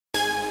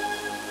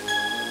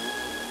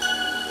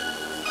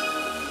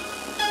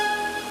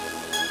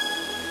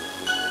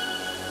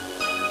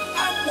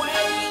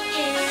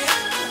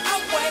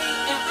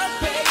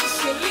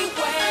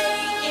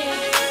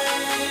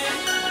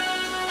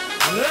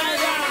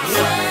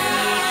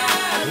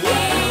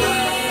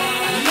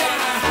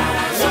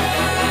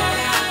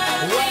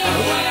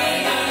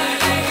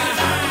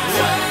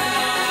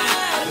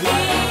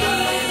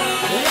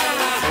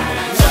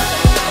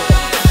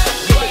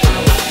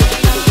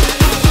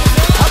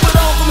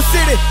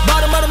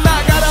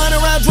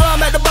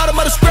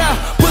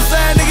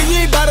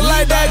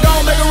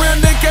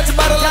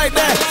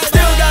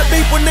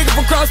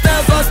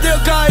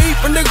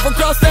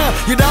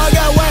Your dog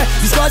got wine,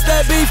 you squash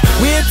that beef.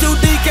 We in too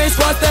deep, can't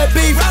squash that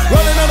beef.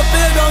 Rolling on the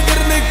field, don't get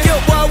a nigga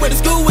killed. Boy, I went to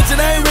school with you,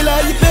 they ain't really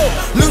how you built.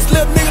 Loose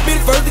lip nigga be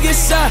the first to get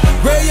shot.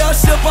 Gray y'all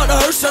shit, fuck the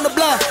hearse on the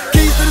block.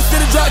 Keys to the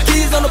city, drop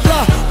keys on the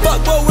block.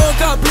 Fuck boy, we don't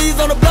call please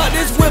on the block.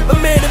 This whip a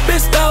man, the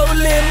bitch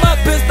stolen. My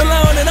pistol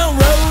on and I'm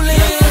rolling.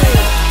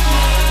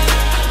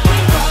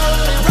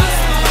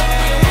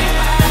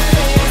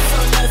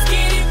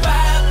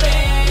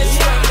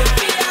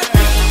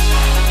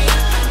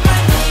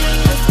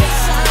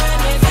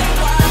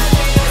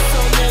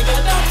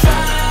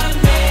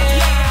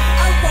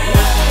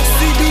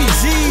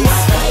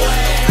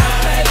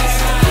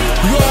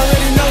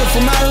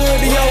 From my hood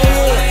to your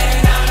hood,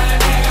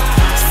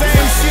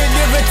 same shit,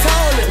 different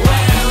toilet.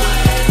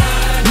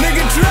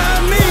 Nigga, try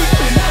me.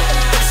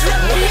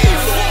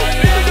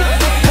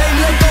 Hey,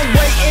 look, I'm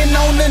waiting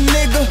on the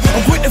nigga.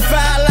 I'm quick to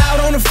file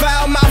out on the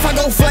foul mouth. I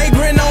go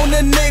flagrant on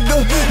the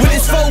nigga. With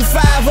this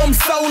 4-5, I'm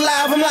so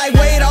live. I'm like,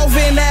 wait off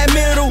in that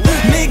middle.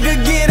 Nigga,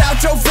 get out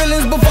your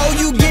feelings before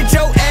you get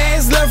your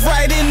ass left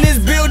right in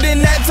this building.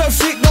 That tough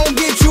shit gon'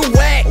 get you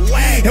whacked.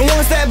 And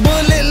once that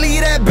bullet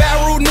leave that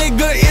barrel,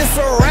 nigga, it's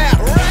a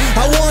wrap.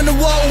 I won the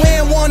war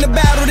and won the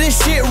battle, this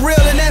shit real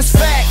and that's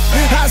fact.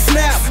 I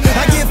snap,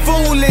 I get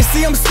foolish,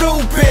 see I'm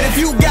stupid. If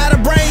you got a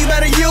brain, you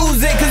better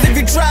use it, cause if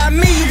you try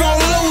me, you gon'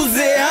 lose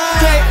it, huh?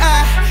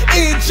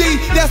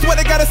 K-I-N-G, that's what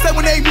they gotta say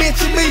when they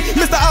mention me.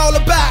 Mr. All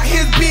About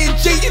his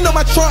BG, you know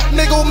my trunk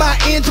nigga with my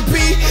engine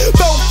P.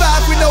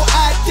 4-5 with no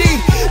ID,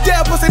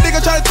 damn pussy nigga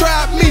try to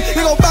drive me.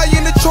 They gon' buy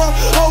you in the trunk,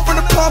 home from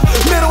the pump,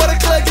 middle of the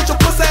club, get your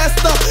pussy ass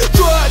stuff.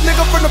 Drug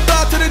nigga from the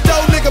bar to the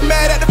door, nigga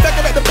mad at the fact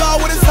I'm at the bar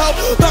with his hoe.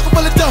 Pocket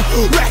full of dough,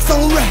 racks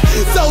on rack,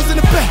 souls in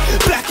the back,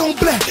 black on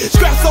black,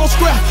 scraps on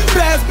scrap,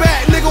 pass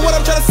back, nigga. What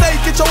I'm trying to say,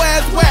 get your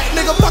ass whacked,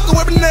 nigga. Fucking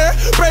with me there,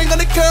 bring on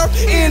the curve,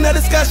 in the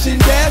discussion,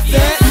 that's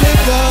that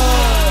nigga.